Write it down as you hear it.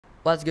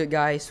What's good,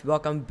 guys?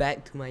 Welcome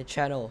back to my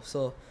channel.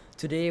 So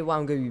today what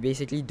I'm going to be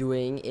basically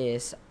doing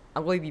is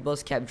I'm going to be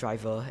people's cab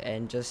driver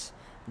and just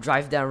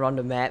drive them around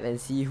the map and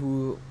see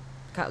who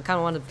kind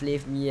of want to play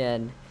with me,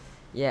 and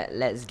yeah,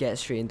 let's get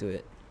straight into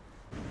it.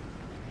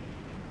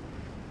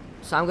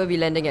 So I'm going to be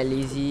landing at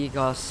Lazy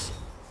because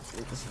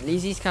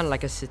Lazy is kind of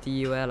like a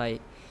city where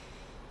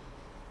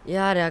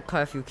yeah, there are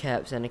quite a few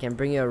cabs and I can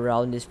bring you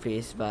around this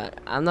place, but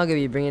I'm not going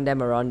to be bringing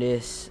them around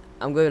this.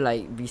 I'm going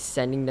to be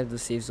sending them to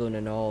safe zone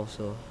and all,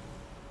 so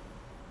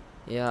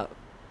yeah,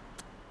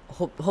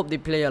 hope they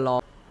play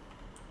along.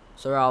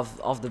 So right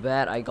off the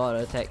bat, I got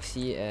a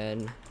taxi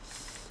and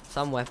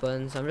some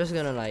weapons. I'm just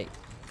gonna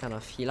kind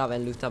of heal up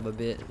and loot up a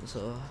bit,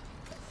 so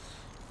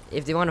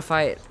if they want to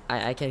fight,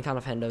 I can kind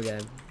of handle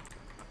them.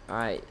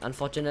 Alright,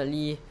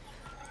 unfortunately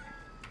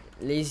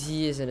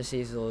Lazy is in a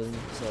safe zone,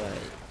 so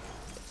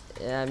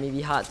yeah,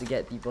 maybe hard to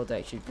get people to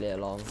actually play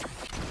along.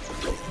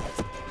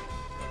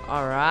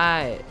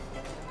 Alright.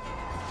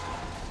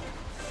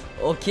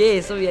 Okay,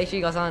 so we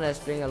actually got someone that's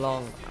playing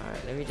along.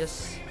 Alright, let me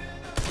just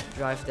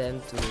drive them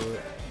to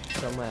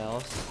somewhere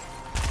else.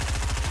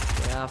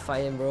 Yeah,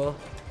 fight him, bro.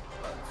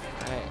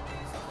 Alright,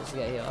 let's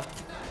get here.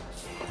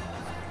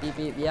 Beep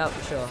beep, yep,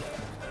 sure.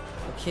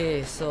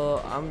 Okay,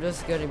 so I'm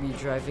just gonna be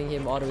driving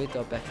him all the way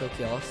to a petrol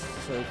kiosk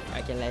so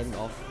I can let him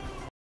off.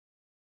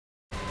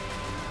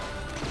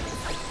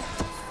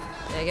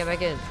 Yeah, get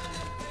back in.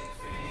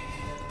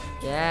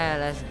 Yeah,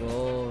 let's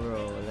go,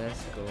 bro.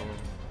 Let's go.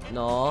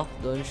 No,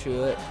 don't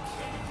shoot.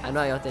 I know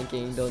what you're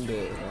thinking, don't do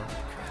it. No.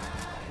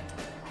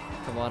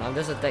 Come on, I'm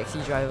just a taxi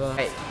driver.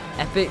 Right,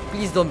 Epic,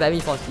 please don't ban me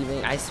for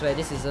teaming. I swear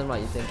this isn't what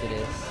you think it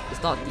is.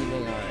 It's not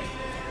teaming, alright.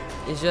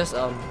 It's just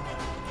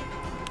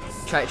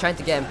trying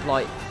to get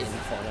employed in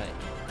Fortnite.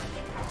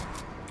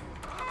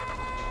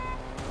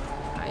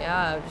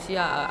 Yeah, see,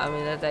 I'm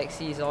in a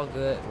taxi, it's all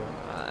good, bro.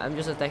 I'm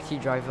just a taxi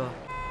driver.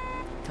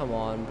 Come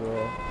on,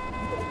 bro.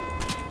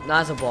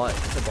 Nah, it's a bot.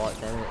 It's a bot,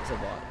 damn it, it's a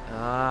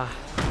bot.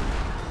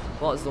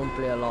 Bots don't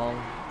play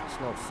along. It's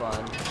not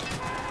fun.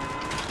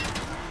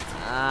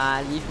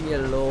 Leave me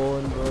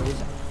alone, bro.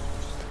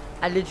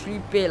 I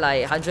literally paid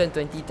like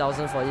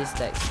 120,000 for this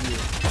taxi.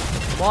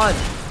 Come on!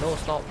 No,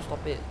 stop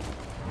it.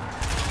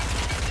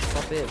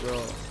 Stop it,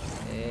 bro.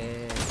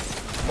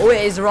 Oh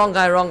wait, it's the wrong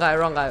guy.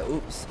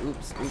 Oops.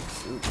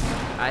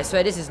 I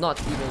swear this is not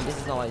teaming. This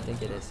is not what I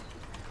think it is.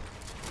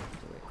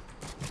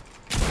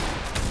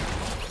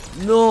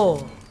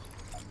 No!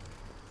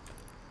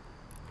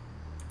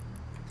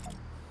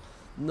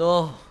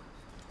 No!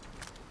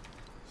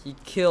 He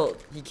killed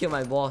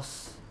my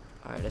boss.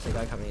 Alright, there's a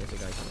guy coming.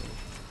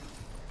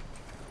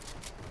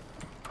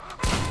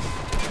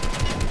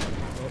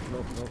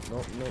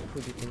 Nope. Who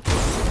do you think?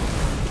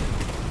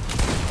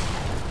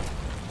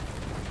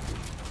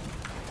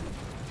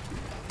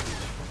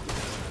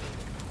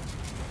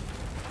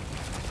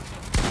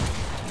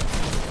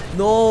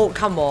 No,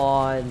 come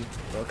on.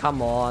 Bro,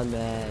 come on,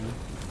 man.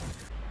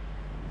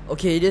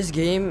 Okay, this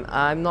game,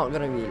 I'm not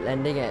gonna be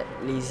landing at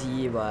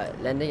Lazy,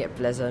 but landing at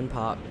Pleasant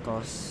Park,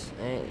 because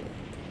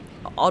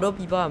although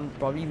people are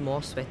probably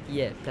more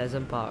sweaty at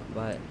Pleasant Park,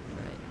 but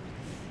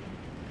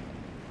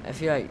I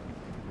feel like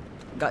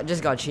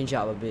just gotta change it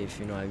up a bit, if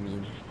you know what I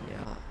mean.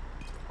 Yeah.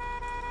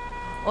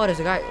 Oh, there's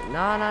a guy.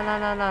 No.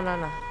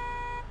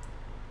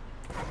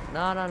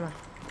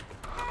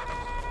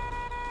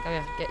 Come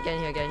here, get in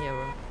here,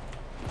 bro.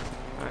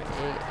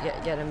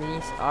 Alright, get the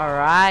minis.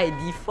 Alright,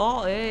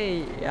 default,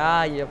 hey.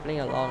 Yeah, you're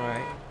playing along,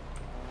 right?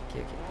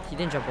 Okay. He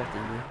didn't jump off,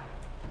 did he?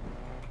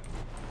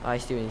 Oh,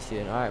 he's still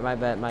in. Alright, my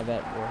bad,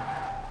 bro.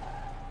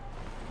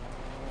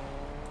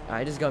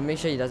 Alright, just gotta make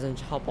sure he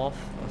doesn't hop off.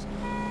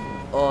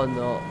 Oh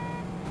no.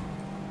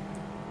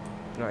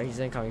 Alright, he's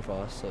then coming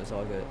for us, so it's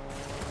all good.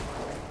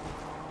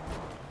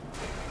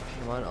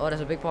 Come on. Oh, there's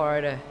a big pot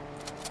right there.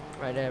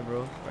 Right there,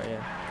 bro. Right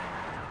there.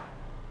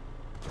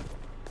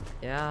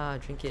 Yeah,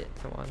 drink it.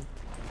 Come on.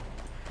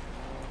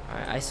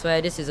 Alright, I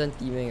swear this isn't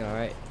teaming,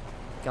 alright.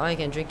 Come on, you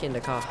can drink in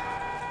the car.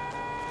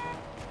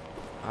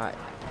 Alright.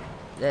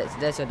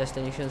 That's your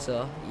destination,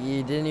 sir.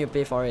 You didn't need to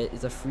pay for it.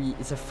 It's a free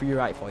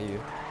ride for you.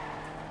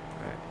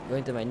 Alright,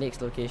 going to my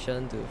next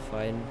location to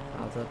find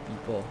other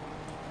people.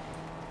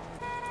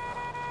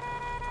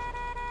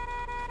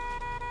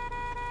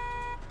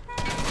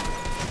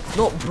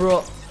 No,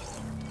 bro.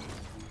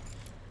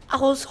 I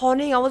was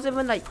horning. I wasn't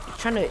even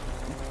trying to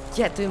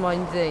get to him or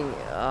anything.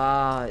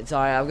 It's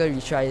alright. I'm gonna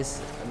retry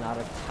this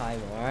another time.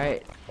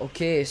 Alright.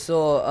 Okay,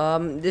 so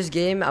this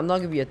game, I'm not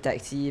gonna be a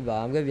taxi, but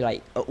I'm gonna be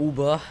like a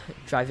Uber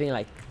driving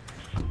a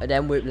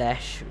damn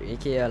Whiplash,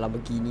 aka a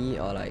Lamborghini,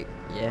 or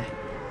yeah.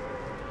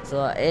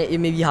 So it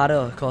may be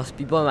harder because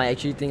people might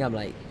actually think I'm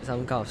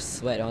some kind of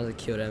sweat. I want to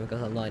kill them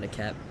because I'm not in a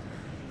cab.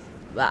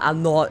 But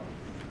I'm not.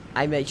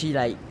 I'm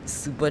actually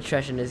super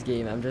trash in this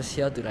game. I'm just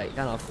here to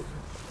kind of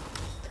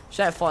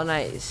show that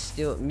Fortnite is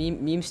still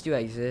memes still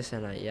exist,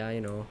 and yeah,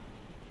 you know,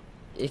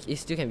 it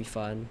still can be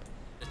fun.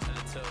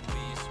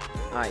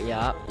 Alright,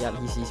 yeah,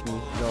 he sees me.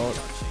 No.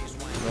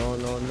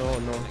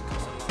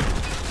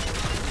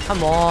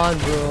 Come on,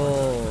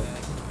 bro.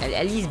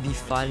 at least be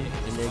fun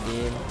in the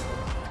game.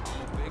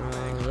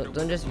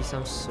 Don't just be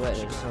some sweat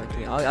or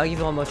something. I'll give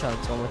you one more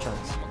chance. One more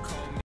chance.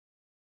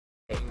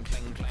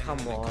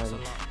 Come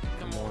on.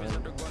 Come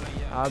on.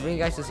 I'll bring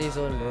you guys to safe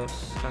zone,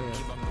 bros. Come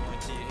here.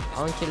 I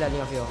won't kill any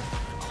of you.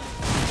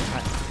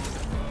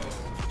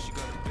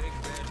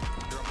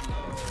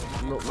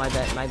 No, my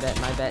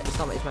bad.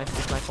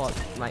 It's my fault.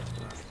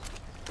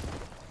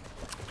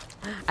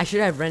 I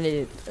should have ran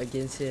it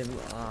against him.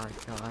 Oh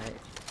god.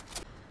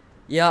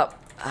 Yup.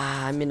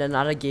 I'm in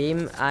another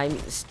game. I'm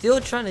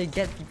still trying to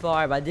get people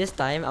out, but this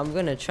time I'm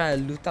gonna try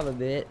to loot up a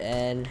bit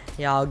and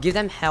yeah, I'll give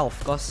them health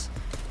because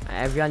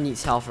everyone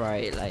needs health,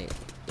 right? Like,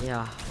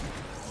 yeah.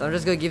 So I'm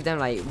just gonna give them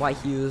like white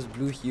heals,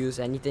 blue heals,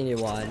 anything they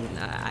want.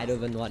 I don't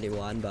even know what they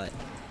want, but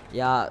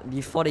yeah,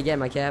 before they get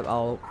my cab,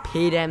 I'll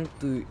pay them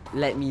to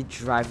let me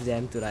drive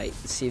them to like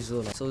safe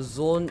zone. So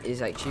zone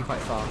is actually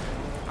quite far.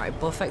 Alright,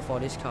 perfect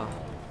for this car.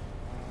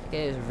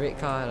 Okay, this red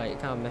car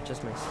like kind of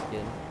matches my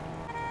skin.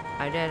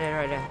 Right there,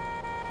 right there.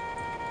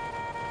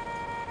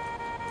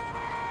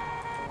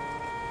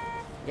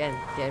 Get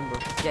in, bro.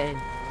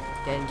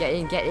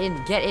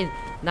 Get in.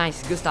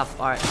 Nice, good stuff.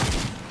 Alright.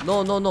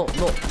 No,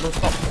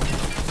 stop.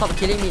 Stop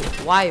killing me.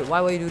 Why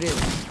will you do this?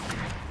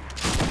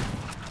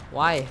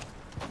 Why?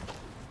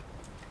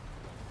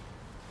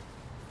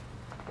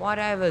 What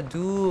did I ever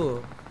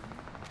do?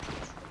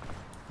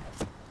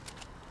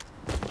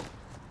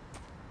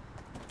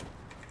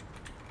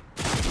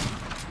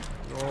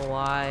 No,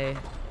 why?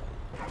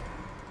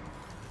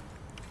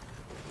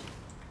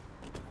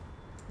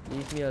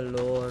 Leave me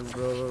alone,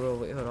 bro.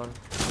 Wait, hold on.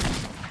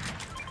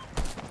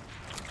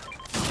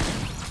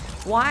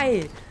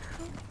 Why?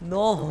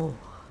 No.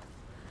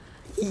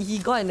 He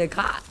got in the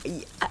car.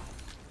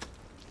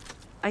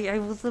 I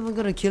wasn't even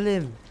gonna kill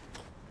him.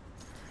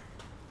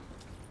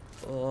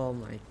 Oh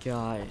my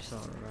god, it's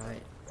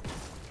alright.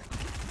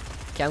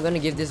 Okay, I'm gonna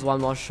give this one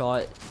more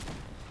shot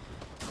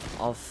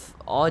of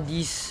all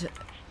these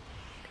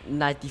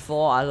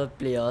 94 other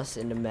players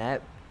in the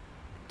map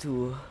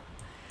to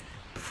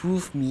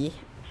prove me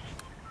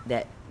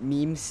that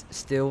memes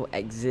still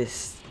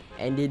exist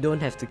and they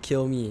don't have to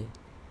kill me,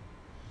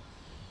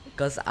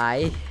 because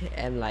I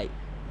am like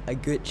a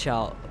good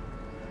child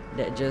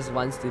that just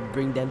wants to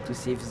bring them to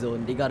safe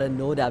zone. They gotta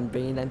know that I'm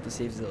bringing them to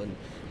safe zone.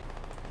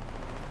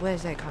 Where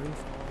is that coming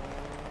from?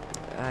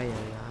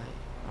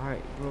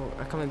 Alright, bro,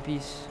 I come in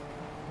peace.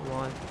 Come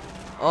on.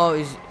 Oh,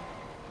 is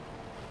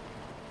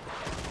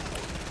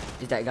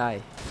that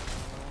guy?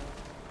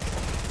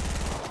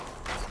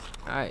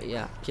 Alright,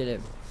 yeah, kill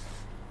him.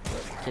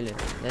 Kill him.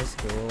 Let's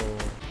go.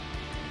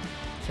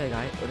 Is that a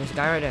guy? Oh, there's a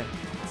guy right there.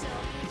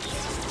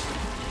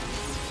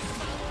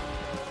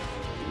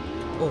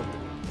 Oh.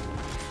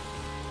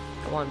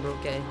 Come on, bro.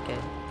 Get in.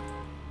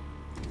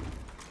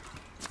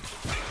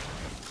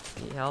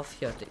 Need health?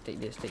 Here, take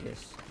this.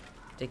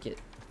 Take it.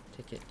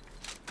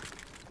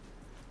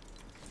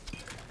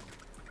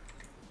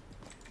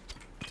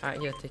 Alright,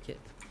 here, take it.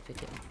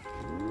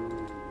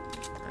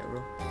 Alright,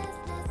 bro.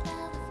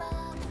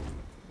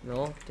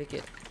 No, take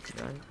it. It's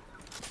done.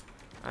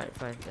 Alright,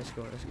 fine. Let's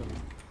go.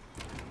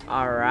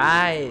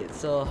 Alright,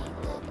 so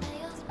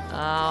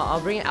I'll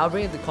bring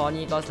it to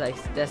Connie because like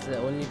that's the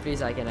only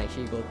place I can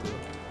actually go to.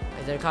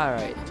 Is there a car,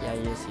 right? Yeah,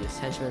 yes.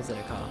 Henchman's in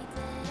the car.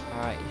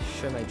 Alright,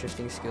 show my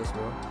drifting skills,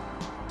 bro.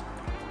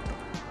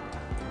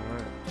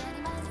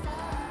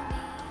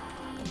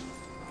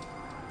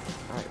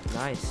 Alright,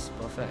 nice,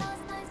 perfect.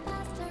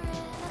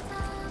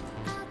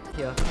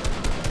 Here.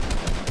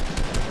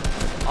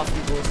 Off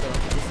you go, sir.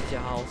 This is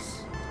your house.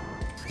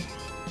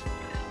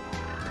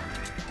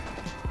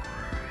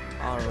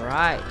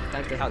 Alright,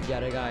 time to help the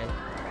other guy.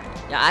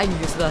 Yeah, I'm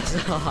useless.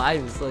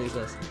 I'm so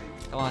useless.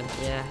 Come on,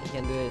 yeah, you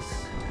can do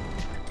this.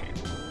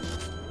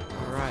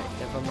 Alright,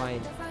 never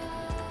mind.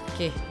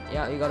 Okay,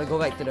 yeah, you gotta go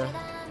back to the old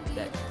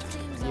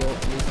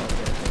place out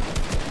there.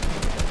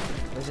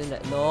 Wasn't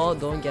that? No,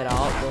 don't get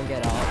out, bro.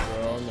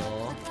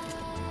 No.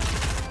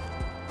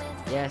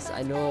 Yes,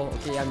 I know.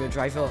 Okay, I'm your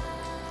driver.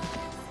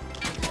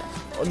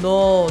 Oh,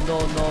 no.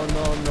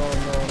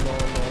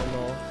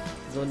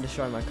 Don't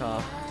destroy my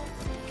car.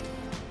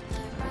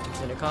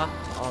 In the car.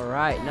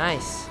 Alright,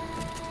 nice.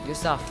 Good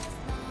stuff.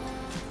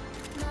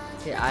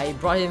 Okay, I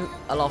brought him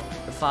a lot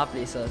of far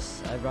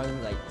places. I brought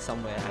him like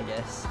somewhere, I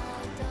guess.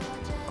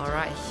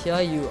 Alright, here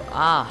you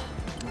are.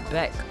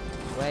 Back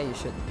where you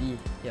should be.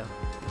 Here.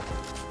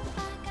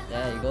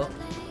 There you go.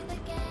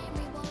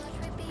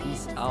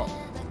 Peace out.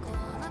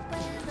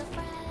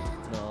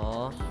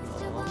 No,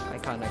 I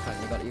can't.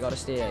 You gotta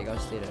stay there.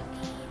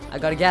 I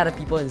gotta get other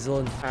people in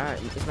zone.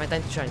 Alright, it's my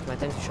time to shine.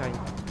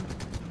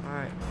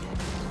 Alright.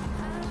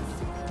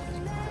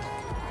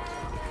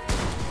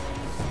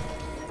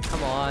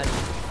 Come on.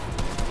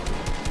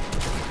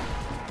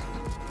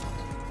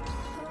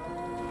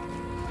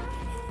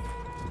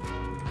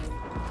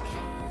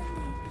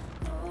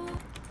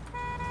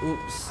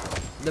 Oops.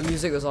 The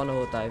music was on the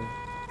whole time.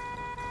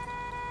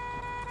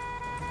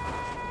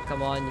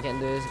 Come on, you can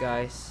do this,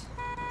 guys.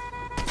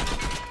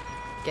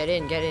 Get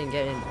in. Right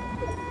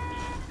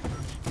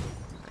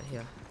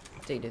here.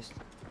 Take this.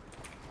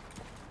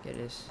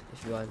 get this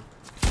if you want.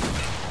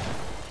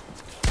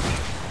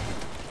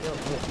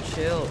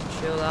 Yo,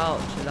 chill out.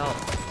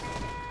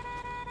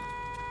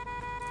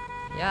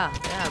 Yeah,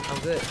 I'm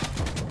good.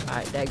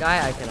 Alright, that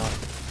guy I cannot.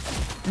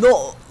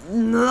 No!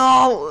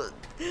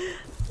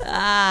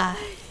 Ah,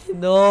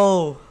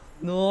 no,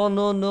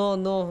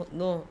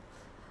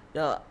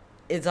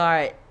 it's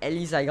alright. At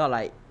least I got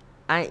like,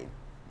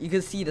 you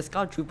can see the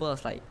scout trooper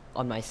was like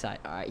on my side.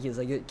 Alright, he's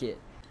a good kid.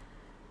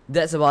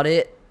 That's about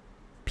it.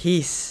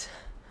 Peace.